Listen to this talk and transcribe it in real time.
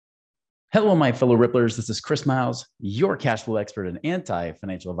Hello, my fellow Ripplers. This is Chris Miles, your cash flow expert and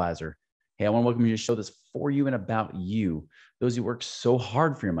anti-financial advisor. Hey, I want to welcome you to show this for you and about you, those who work so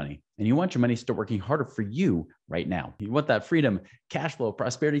hard for your money, and you want your money to start working harder for you right now. You want that freedom, cash flow,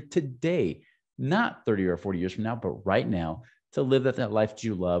 prosperity today, not 30 or 40 years from now, but right now, to live that life that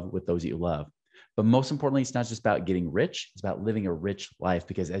you love with those that you love. But most importantly, it's not just about getting rich, it's about living a rich life,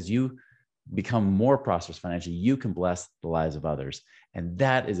 because as you become more prosperous financially, you can bless the lives of others. And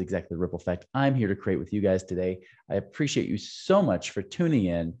that is exactly the ripple effect I'm here to create with you guys today. I appreciate you so much for tuning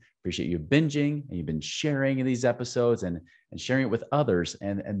in. Appreciate you binging, and you've been sharing these episodes and sharing it with others.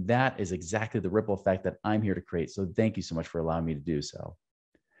 And that is exactly the ripple effect that I'm here to create. So thank you so much for allowing me to do so.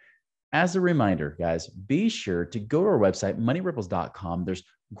 As a reminder, guys, be sure to go to our website, moneyripples.com. There's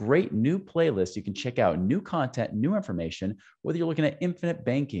great new playlists you can check out, new content, new information, whether you're looking at infinite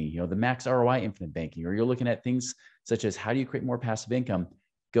banking, the max ROI infinite banking, or you're looking at things such as how do you create more passive income.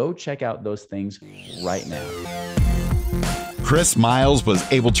 Go check out those things right now. Chris Miles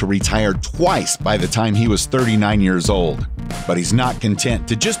was able to retire twice by the time he was 39 years old, but he's not content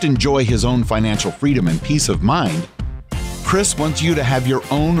to just enjoy his own financial freedom and peace of mind. Chris wants you to have your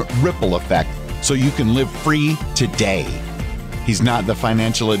own ripple effect so you can live free today. He's not the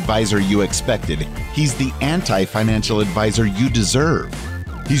financial advisor you expected. He's the anti-financial advisor you deserve.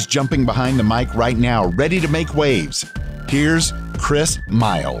 He's jumping behind the mic right now, ready to make waves. Here's Chris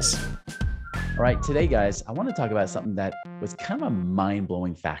Miles. All right, today, guys, I want to talk about something that was kind of a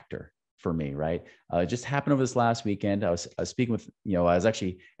mind-blowing factor for me, right? It just happened over this last weekend. I was speaking with, I was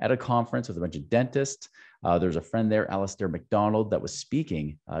actually at a conference with a bunch of dentists. There's a friend there, Alistair McDonald, that was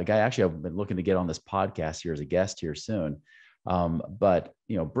speaking. A guy actually I've been looking to get on this podcast here as a guest here soon. But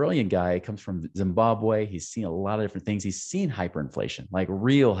brilliant guy, comes from Zimbabwe. He's seen a lot of different things. He's seen hyperinflation, like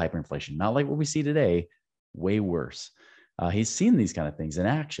real hyperinflation, not like what we see today, way worse. He's seen these kind of things in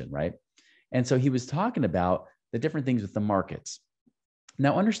action, right? And so he was talking about the different things with the markets.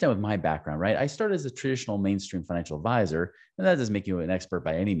 Now, understand with my background, right? I started as a traditional mainstream financial advisor, and that doesn't make you an expert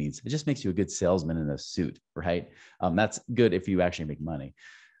by any means. It just makes you a good salesman in a suit, right? That's good if you actually make money.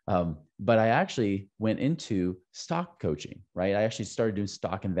 But I actually went into stock coaching, right? I actually started doing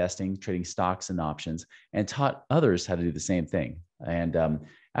stock investing, trading stocks and options, and taught others how to do the same thing. And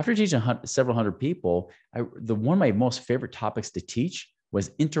after teaching several hundred people, one of my most favorite topics to teach was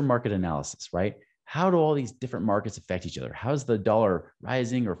intermarket analysis, right? How do all these different markets affect each other? How does the dollar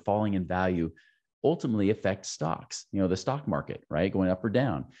rising or falling in value ultimately affect stocks, the stock market, right? Going up or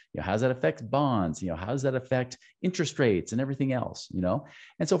down, how does that affect bonds? How does that affect interest rates and everything else,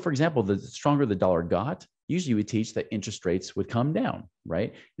 And so, for example, the stronger the dollar got, usually we teach that interest rates would come down,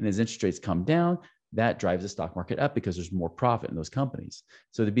 right? And as interest rates come down, that drives the stock market up because there's more profit in those companies.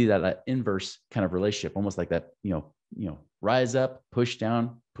 So to be that inverse kind of relationship, almost like that, rise up, push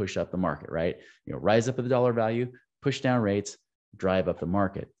down, push up the market, right? Rise up of the dollar value, push down rates, drive up the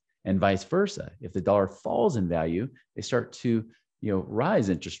market. And vice versa. If the dollar falls in value, they start to, rise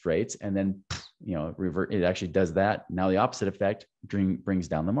interest rates, and then, revert. It actually does that. Now the opposite effect brings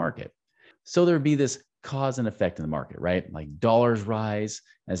down the market. So there would be this cause and effect in the market, right? Like dollars rise.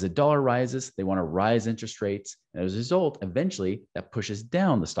 As the dollar rises, they want to rise interest rates. And as a result, eventually that pushes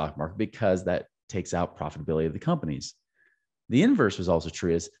down the stock market because that takes out profitability of the companies. The inverse was also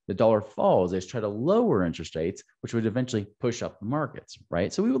true. As the dollar falls, they try to lower interest rates, which would eventually push up the markets,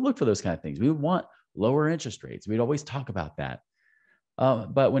 right? So we would look for those kind of things. We would want lower interest rates. We'd always talk about that.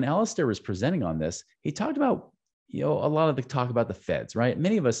 But when Alistair was presenting on this, he talked about, a lot of the talk about the feds, right?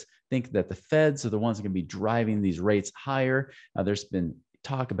 Many of us think that the feds are the ones that can be driving these rates higher. There's been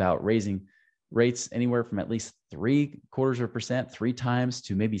talk about raising rates anywhere from at least 0.75%, 3 times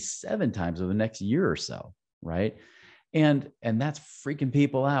to maybe 7 times over the next year or so, right? And that's freaking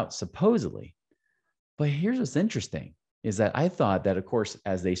people out, supposedly. But here's what's interesting is that I thought that, of course,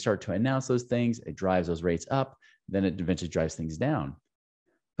 as they start to announce those things, it drives those rates up, then it eventually drives things down.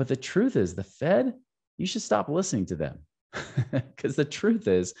 But the truth is the Fed, you should stop listening to them because the truth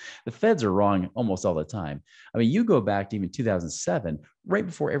is the Feds are wrong almost all the time. I mean, you go back to even 2007, right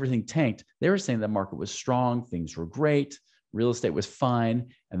before everything tanked, they were saying the market was strong, things were great, real estate was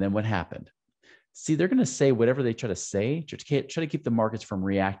fine. And then what happened? See, they're going to say whatever they try to say to try to keep the markets from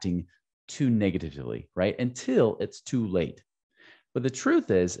reacting too negatively, right? Until it's too late. But the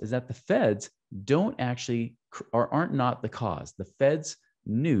truth is that the Feds don't actually aren't not the cause. The Fed's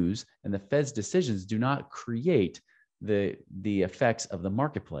news and the Fed's decisions do not create the effects of the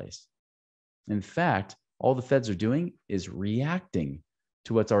marketplace. In fact, all the Feds are doing is reacting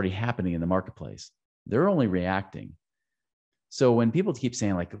to what's already happening in the marketplace. They're only reacting. So when people keep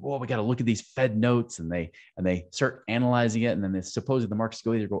saying like, "Well, we got to look at these Fed notes," and they start analyzing it, and then they supposedly the markets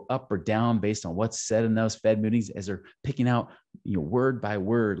go either go up or down based on what's said in those Fed meetings, as they're picking out, word by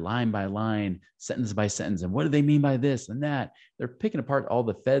word, line by line, sentence by sentence, and what do they mean by this and that? They're picking apart all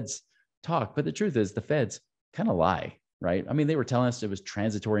the Fed's talk, but the truth is the Fed's kind of lie, right? I mean, they were telling us it was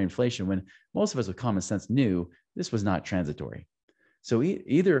transitory inflation when most of us with common sense knew this was not transitory. So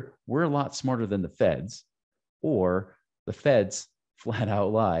either we're a lot smarter than the Feds, or the Feds flat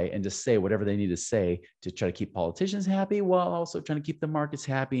out lie and just say whatever they need to say to try to keep politicians happy while also trying to keep the markets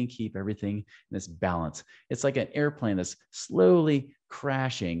happy and keep everything in this balance. It's like an airplane that's slowly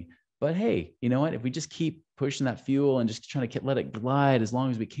crashing. But hey, you know what? If we just keep pushing that fuel and just trying to let it glide as long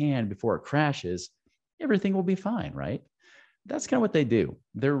as we can before it crashes, everything will be fine, right? That's kind of what they do.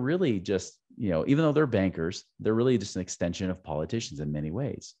 They're really just, even though they're bankers, they're really just an extension of politicians in many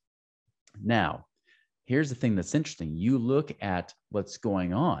ways. Now, here's the thing that's interesting. You look at what's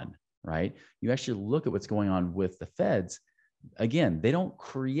going on, right? You actually look at what's going on with the Feds. Again, they don't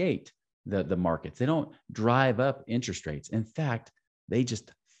create the markets. They don't drive up interest rates. In fact, they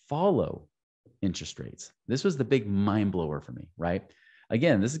just follow interest rates. This was the big mind blower for me, right?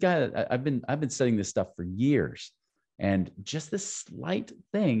 Again, this is a guy that I've been studying this stuff for years, and just this slight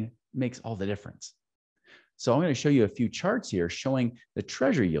thing makes all the difference. So I'm going to show you a few charts here showing the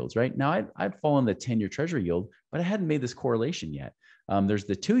treasury yields, right? Now, I'd fallen the 10-year treasury yield, but I hadn't made this correlation yet. There's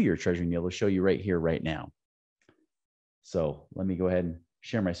the 2-year treasury yield. I'll show you right here, right now. So let me go ahead and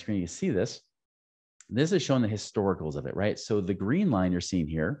share my screen. You see this. This is showing the historicals of it, right? So the green line you're seeing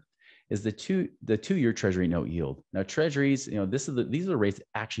here is the 2-year treasury note yield. Now, treasuries, these are the rates that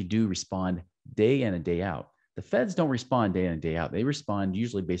actually do respond day in and day out. The Feds don't respond day in and day out. They respond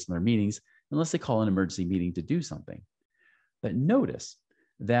usually based on their meetings, unless they call an emergency meeting to do something. But notice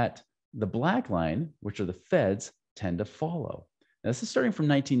that the black line, which are the Feds, tend to follow. Now, this is starting from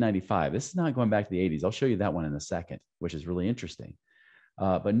 1995. This is not going back to the 80s. I'll show you that one in a second, which is really interesting.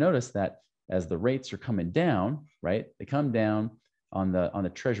 But notice that as the rates are coming down, right, they come down on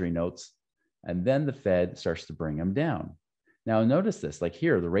the treasury notes, and then the Fed starts to bring them down. Now, notice this, like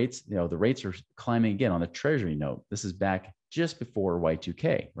here, the rates are climbing again on the treasury note. This is back just before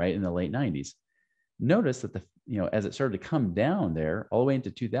Y2K, right, in the late 90s. Notice that as it started to come down there all the way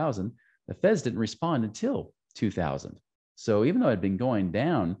into 2000, the Feds didn't respond until 2000. So even though it had been going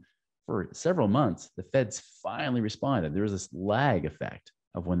down for several months, the Feds finally responded. There was this lag effect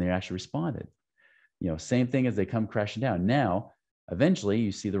of when they actually responded. Same thing as they come crashing down. Now, eventually,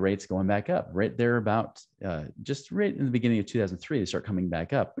 you see the rates going back up right there about just right in the beginning of 2003, they start coming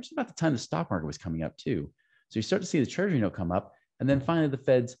back up, which is about the time the stock market was coming up too. So you start to see the treasury note come up, and then finally the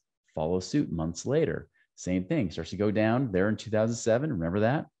Feds follow suit months later. Same thing, starts to go down there in 2007. Remember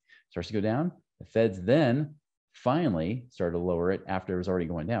that? Starts to go down. The Feds then finally started to lower it after it was already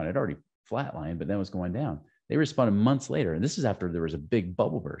going down. It already flatlined, but then it was going down. They responded months later, and this is after there was a big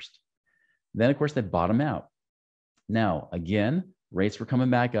bubble burst. Then, of course, they bottom out. Now, again, rates were coming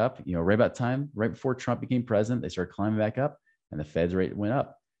back up, right about time, right before Trump became president, they started climbing back up, and the Fed's rate went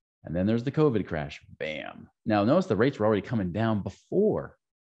up. And then there's the COVID crash. Bam. Now, notice the rates were already coming down before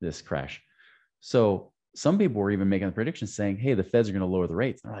this crash. So some people were even making the prediction saying, hey, the Feds are going to lower the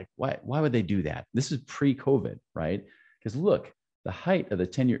rates. And they're like, why would they do that? This is pre-COVID, right? Because look, the height of the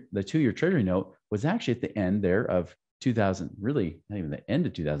 2-year treasury note was actually at the end there of 2000, really not even the end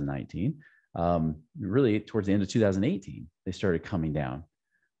of 2019, really towards the end of 2018, they started coming down.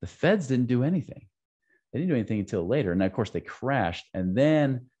 The Feds didn't do anything. They didn't do anything until later. And of course they crashed, and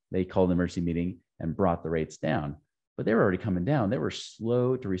then they called an emergency meeting and brought the rates down, but they were already coming down. They were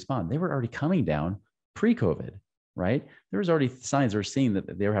slow to respond. They were already coming down pre-COVID, right? There was already signs they were seeing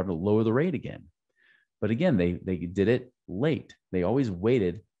that they were having to lower the rate again. But again, they did it late. They always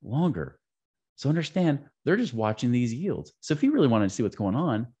waited longer. So understand, they're just watching these yields. So if you really want to see what's going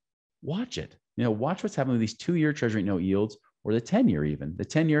on, watch it. Watch what's happening with these 2-year treasury note yields, or the 10-year even. The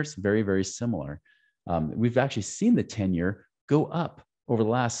 10-year is very, very similar. We've actually seen the 10-year go up over the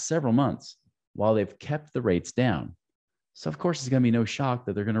last several months while they've kept the rates down. So of course, it's going to be no shock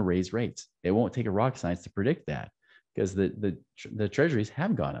that they're going to raise rates. It won't take a rocket science to predict that, because the treasuries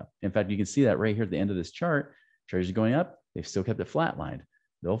have gone up. In fact, you can see that right here at the end of this chart. Treasuries going up, they've still kept it flatlined.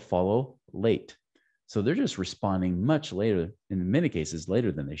 They'll follow late. So they're just responding much later, in many cases,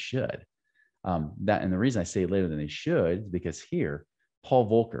 later than they should. And the reason I say later than they should is because here, Paul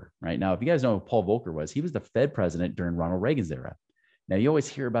Volcker, right? Now, if you guys know who Paul Volcker was, he was the Fed president during Ronald Reagan's era. Now, you always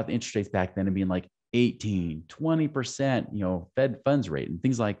hear about the interest rates back then and being like 18, 20%, Fed funds rate and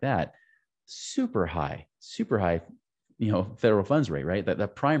things like that. Super high, federal funds rate, right?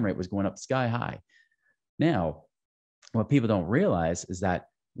 That prime rate was going up sky high. Now, What people don't realize is that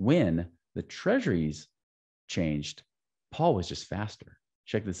when the treasuries changed, Paul was just faster.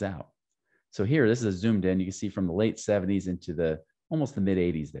 Check this out. So here, this is a zoomed in. You can see from the late 70s into the almost the mid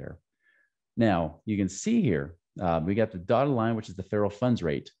 80s there. Now, you can see here, we got the dotted line, which is the federal funds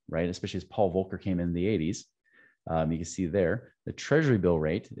rate, right? Especially as Paul Volcker came in the 80s. You can see there, the treasury bill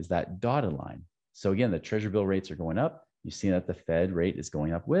rate is that dotted line. So again, the treasury bill rates are going up. You see that the Fed rate is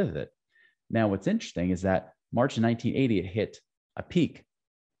going up with it. Now, what's interesting is that March 1980, it hit a peak.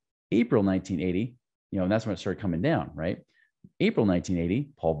 April 1980, and that's when it started coming down, right? April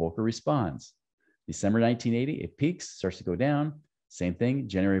 1980, Paul Volcker responds. December 1980, it peaks, starts to go down. Same thing,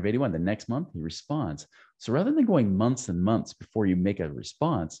 January of 81, the next month, he responds. So rather than going months and months before you make a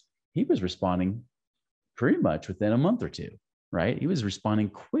response, he was responding pretty much within a month or two, right? He was responding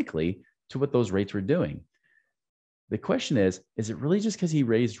quickly to what those rates were doing. The question is it really just because he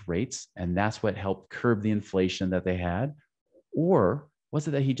raised rates and that's what helped curb the inflation that they had? Or was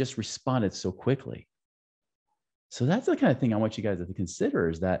it that he just responded so quickly? So that's the kind of thing I want you guys to consider,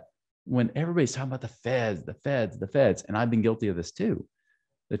 is that when everybody's talking about the feds, and I've been guilty of this too,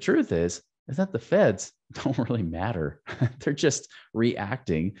 the truth is that the feds don't really matter. They're just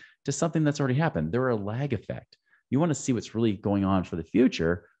reacting to something that's already happened. They're a lag effect. You want to see what's really going on for the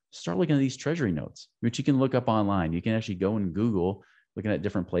future, start looking at these treasury notes, which you can look up online. You can actually go and Google, looking at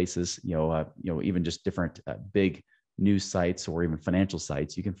different places, even just different big news sites or even financial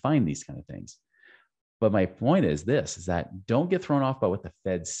sites. You can find these kind of things. But my point is this, is that don't get thrown off by what the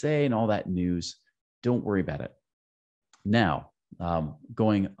feds say and all that news. Don't worry about it. Now,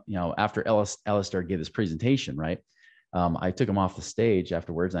 going, after Alistair gave this presentation, right? I took him off the stage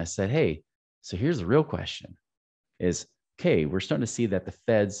afterwards and I said, hey, so here's the real question is, okay, we're starting to see that the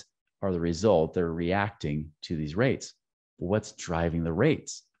feds are the result. They're reacting to these rates. What's driving the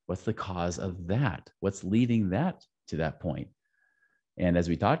rates? What's the cause of that? What's leading that to that point? And as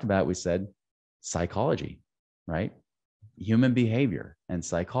we talked about, we said psychology, right? Human behavior and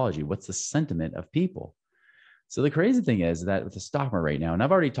psychology. What's the sentiment of people? So the crazy thing is that with the stock market right now, and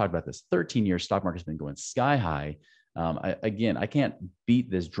I've already talked about this, 13 years stock market's been going sky high. I can't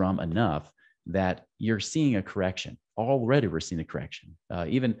beat this drum enough that you're seeing a correction. Already we're seeing a correction.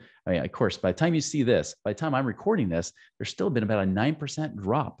 Of course, by the time you see this, by the time I'm recording this, there's still been about a 9%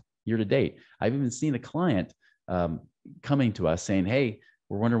 drop year to date. I've even seen a client coming to us saying, hey,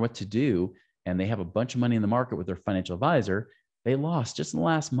 we're wondering what to do. And they have a bunch of money in the market with their financial advisor. They lost just in the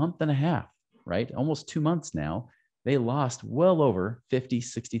last month and a half, right? Almost 2 months now. They lost well over $50,000,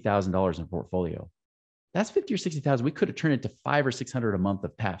 $60,000 in portfolio. That's 50 or 60,000. We could have turned it to 500 or 600 a month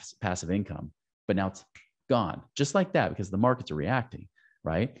of passive income, but now it's gone just like that because the markets are reacting,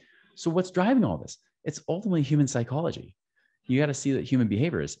 right? So what's driving all this? It's ultimately human psychology. You got to see that human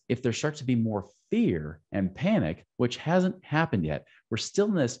behavior is, if there starts to be more fear and panic, which hasn't happened yet, we're still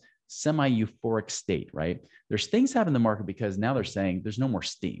in this semi-euphoric state, right? There's things happening in the market because now they're saying there's no more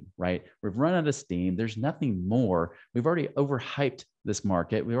steam, right? We've run out of steam. There's nothing more. We've already overhyped this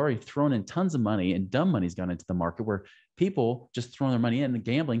market. We've already thrown in tons of money, and dumb money's gone into the market where people just throw their money in and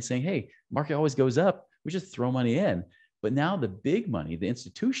gambling, saying, hey, market always goes up. We just throw money in. But now the big money, the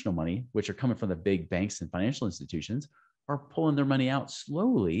institutional money, which are coming from the big banks and financial institutions, are pulling their money out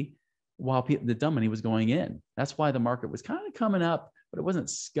slowly while the dumb money was going in. That's why the market was kind of coming up, but it wasn't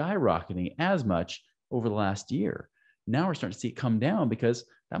skyrocketing as much over the last year. Now we're starting to see it come down because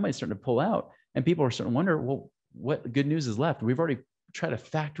that money's starting to pull out, and people are starting to wonder, well, what good news is left? We've already tried to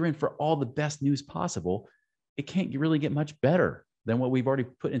factor in for all the best news possible. It can't really get much better than what we've already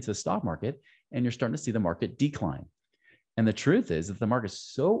put into the stock market, and you're starting to see the market decline. And the truth is that the market's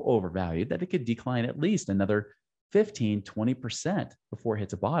so overvalued that it could decline at least another 15, 20% before it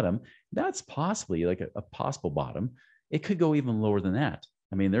hits a bottom. That's possibly like a possible bottom. It could go even lower than that.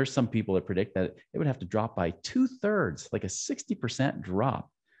 I mean, there's some people that predict that it would have to drop by 2/3, like a 60% drop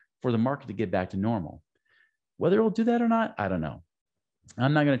for the market to get back to normal. Whether it'll do that or not, I don't know.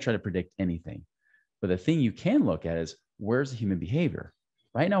 I'm not going to try to predict anything. But the thing you can look at is, where's the human behavior?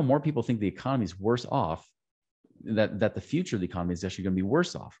 Right now, more people think the economy is worse off, that the future of the economy is actually going to be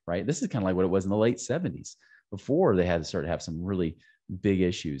worse off, right? This is kind of like what it was in the late 70s, before they had to start to have some really big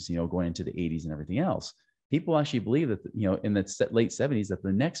issues, going into the 80s and everything else. People actually believe that, in the late 70s, that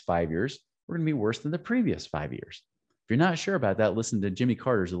the next 5 years were going to be worse than the previous 5 years. If you're not sure about that, listen to Jimmy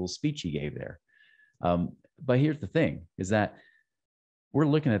Carter's little speech he gave there. But here's the thing, is that we're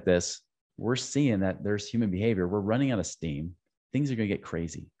looking at this, we're seeing that there's human behavior. We're running out of steam. Things are going to get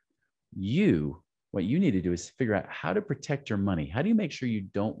crazy. What you need to do is figure out how to protect your money. How do you make sure you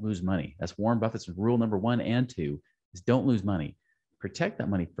don't lose money? That's Warren Buffett's rule number 1 and 2, is don't lose money. Protect that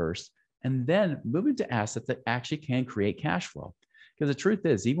money first. and then move into assets that actually can create cash flow. Because the truth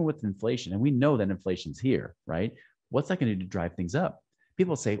is, even with inflation, and we know that inflation's here, right? What's that going to do to drive things up?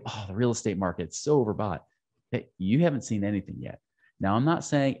 People say, oh, the real estate market's so overbought. Hey, you haven't seen anything yet. Now, I'm not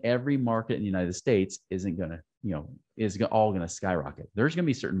saying every market in the United States isn't going to, is all going to skyrocket. There's going to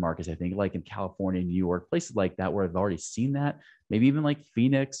be certain markets, I think, like in California, New York, places like that, where I've already seen that. Maybe even like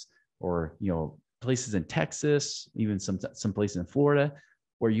Phoenix, or, places in Texas, even some places in Florida,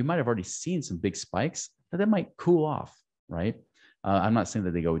 where you might have already seen some big spikes, but that might cool off, right? I'm not saying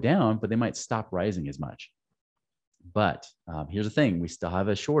that they go down, but they might stop rising as much. But here's the thing: we still have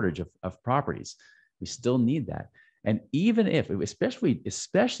a shortage of properties. We still need that. And even if, especially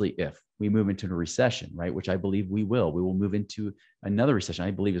if we move into a recession, right, which I believe we will move into another recession. I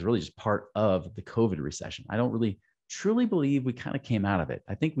believe is really just part of the COVID recession. I don't really truly believe we kind of came out of it.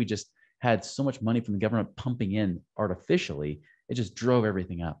 I think we just had so much money from the government pumping in artificially, it just drove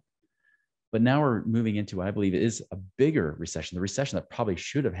everything up. But now we're moving into what I believe is a bigger recession, the recession that probably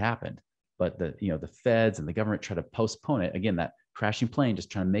should have happened. But the feds and the government try to postpone it. Again, that crashing plane,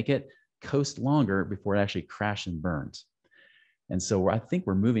 just trying to make it coast longer before it actually crashes and burns. And so I think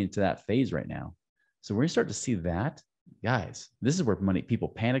we're moving into that phase right now. So we're going to start to see that, guys. This is where people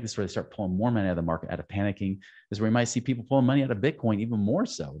panic. This is where they start pulling more money out of the market, out of panicking. This is where you might see people pulling money out of Bitcoin even more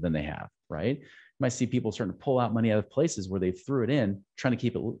so than they have, right? You might see people starting to pull out money out of places where they threw it in, trying to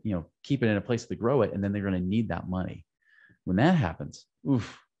keep it in a place to grow it, and then they're going to need that money. When that happens,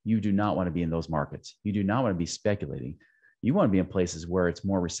 you do not want to be in those markets. You do not want to be speculating. You want to be in places where it's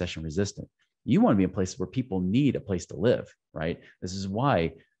more recession resistant. You want to be in places where people need a place to live, right? This is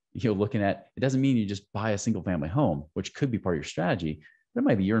why you're looking at, it doesn't mean you just buy a single family home, which could be part of your strategy. But it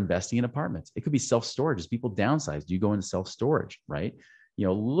might be you're investing in apartments. It could be self-storage. As people downsize, do you go into self-storage, right?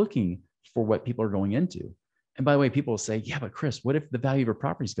 Looking for what people are going into. And by the way, people will say, yeah, but Chris, what if the value of your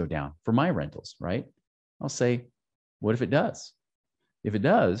properties go down for my rentals, right? I'll say, what if it does? If it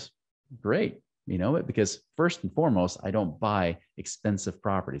does, great. Because first and foremost, I don't buy expensive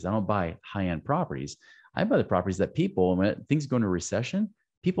properties. I don't buy high-end properties. I buy the properties that people, when things go into a recession,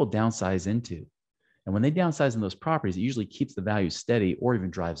 people downsize into. And when they downsize in those properties, it usually keeps the value steady or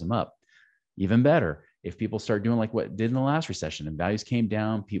even drives them up. Even better, if people start doing like what it did in the last recession and values came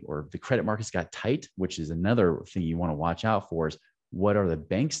down, or the credit markets got tight, which is another thing you want to watch out for, is what are the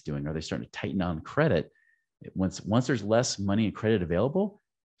banks doing? Are they starting to tighten on credit? Once there's less money and credit available,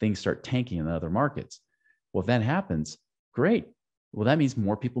 things start tanking in the other markets. Well, if that happens, great. Well, that means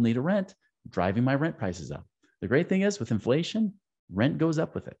more people need a rent, driving my rent prices up. The great thing is with inflation, rent goes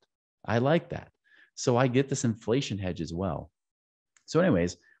up with it. I like that. So I get this inflation hedge as well. So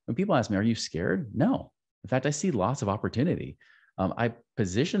anyways, when people ask me, are you scared? No. In fact, I see lots of opportunity. I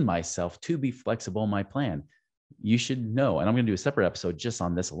position myself to be flexible in my plan. You should know, and I'm going to do a separate episode just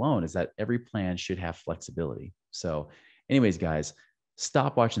on this alone, is that every plan should have flexibility. So anyways, guys,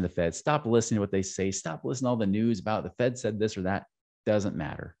 stop watching the Fed. Stop listening to what they say. Stop listening to all the news about the Fed said this or that. Doesn't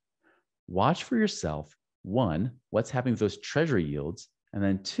matter. Watch for yourself. One, what's happening with those treasury yields? And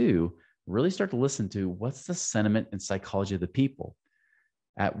then two, really start to listen to what's the sentiment and psychology of the people.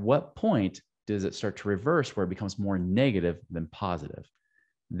 At what point does it start to reverse where it becomes more negative than positive?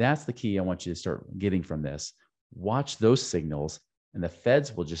 That's the key I want you to start getting from this. Watch those signals, and the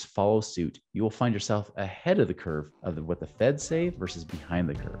Feds will just follow suit. You will find yourself ahead of the curve of what the Feds say versus behind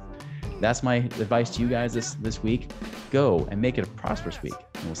the curve. That's my advice to you guys this week. Go and make it a prosperous week,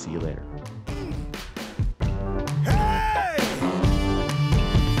 and we'll see you later.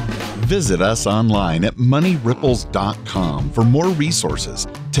 Visit us online at moneyripples.com for more resources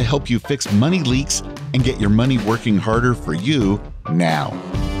to help you fix money leaks and get your money working harder for you now.